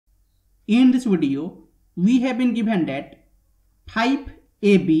In this video, we have been given that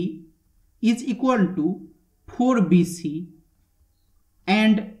 5AB is equal to 4BC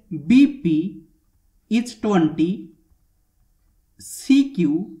and BP is 20,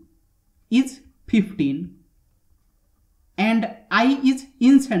 CQ is 15 and I is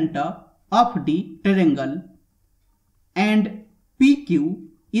in center of the triangle and PQ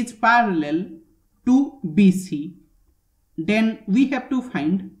is parallel to BC. Then we have to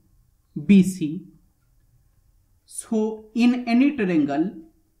find BC. So in any triangle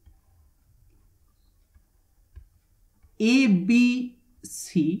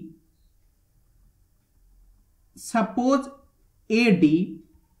ABC, suppose AD,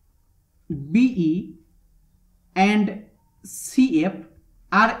 BE and CF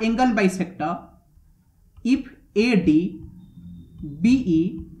are angle bisector. If AD,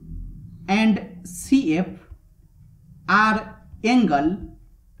 BE and CF are angle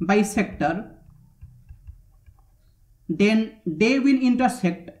bisector, then they will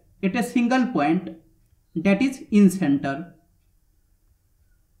intersect at a single point, that is in center.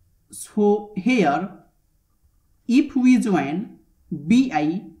 So here if we join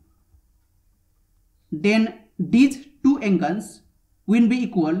BI, then these two angles will be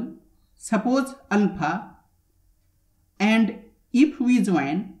equal, suppose alpha, and if we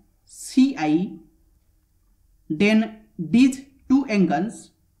join CI, then these two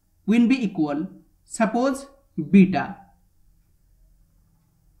angles will be equal, suppose beta.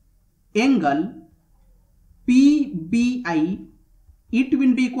 Angle PBI, it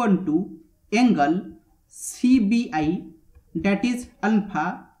will be equal to angle CBI, that is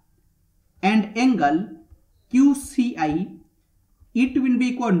alpha, and angle QCI, it will be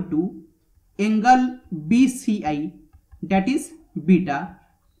equal to angle BCI, that is beta,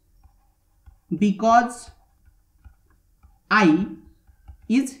 because I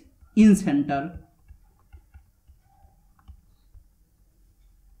is in center.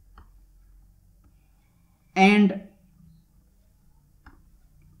 And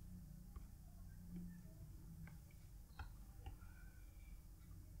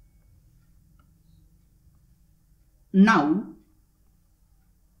now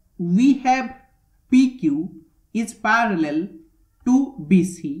we have PQ is parallel to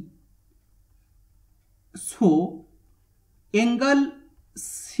BC. So angle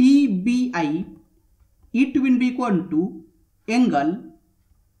CBI, it will be equal to angle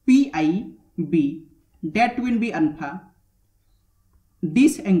PIB, that will be alpha.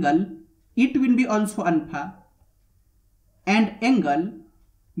 This angle, it will be also alpha, and angle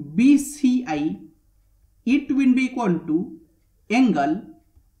BCI, it will be equal to angle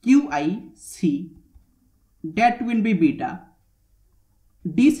QIC, that will be beta.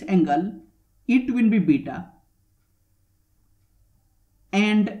 This angle, it will be beta.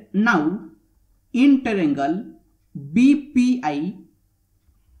 And now in triangle BPI,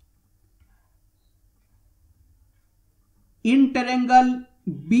 in triangle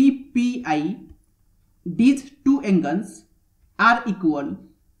BPI, these two angles are equal.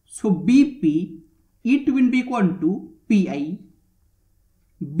 So BP, it will be equal to PI.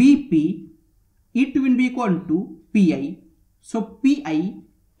 BP, it will be equal to PI. So PI,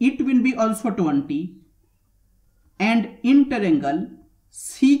 it will be also 20. And in triangle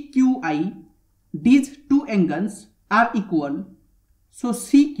CQI, these two angles are equal. So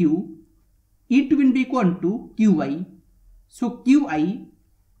CQ, it will be equal to QI. So QI,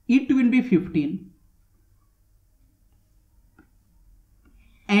 it will be 15.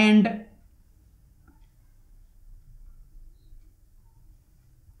 And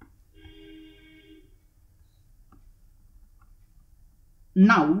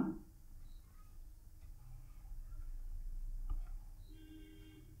now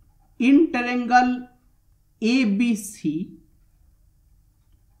in triangle ABC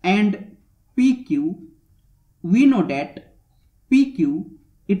and PQ, we know that PQ,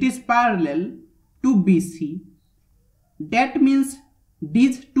 it is parallel to BC. That means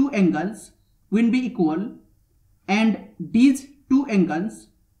these two angles will be equal and these two angles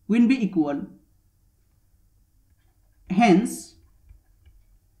will be equal. Hence,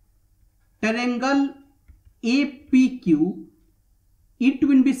 triangle APQ, it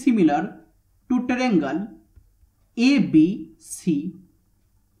will be similar to triangle ABC.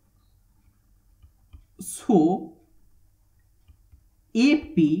 So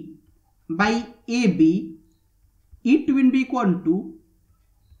AP by AB, it will be equal to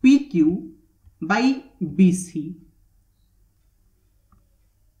PQ by BC.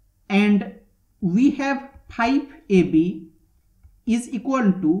 And we have 5AB is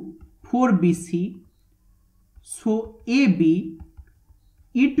equal to 4BC. So AB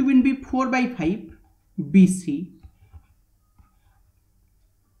it will be 4 by 5 BC.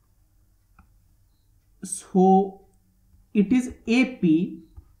 So it is AP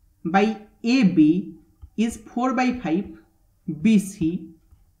by AB is 4 by 5 BC.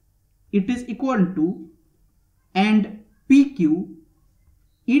 It is equal to, and PQ,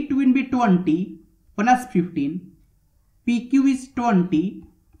 it will be 20 plus 15. PQ is 20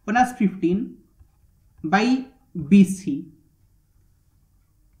 plus 15 by BC.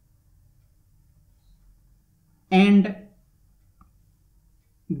 And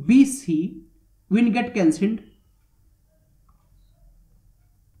BC will get cancelled.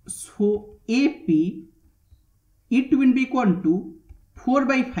 So AP, it will be equal to 4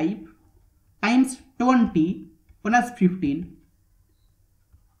 by 5 times 20 plus 15,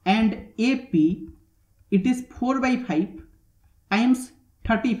 and AP, it is 4 by 5 times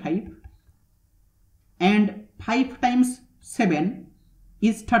 35, and 5 times 7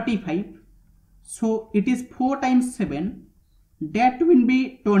 is 35, so it is 4 times 7, that will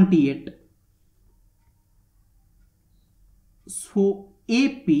be 28. So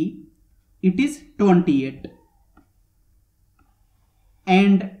AP, it is 28,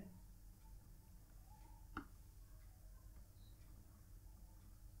 and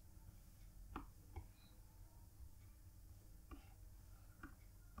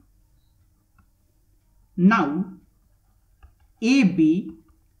now AB,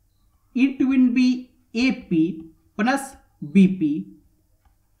 it will be AP plus BP.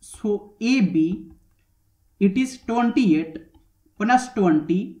 So AB, it is 28 plus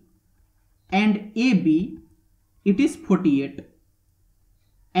 20, and AB, it is 48.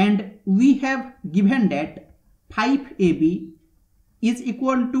 And we have given that 5AB is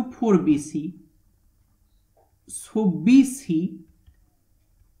equal to 4BC. So BC,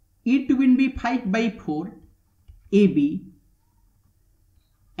 it will be 5 by 4 AB,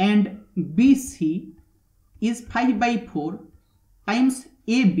 and BC is 5 by 4 times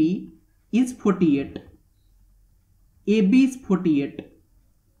AB is 48. AB is 48,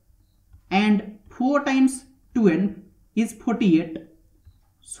 and 4 times 12 is 48.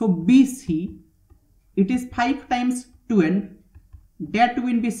 So BC, it is 5 times 12, that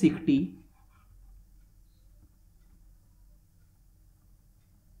will be 60.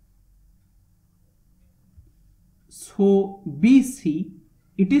 So BC,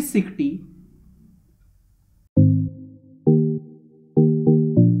 it is 60,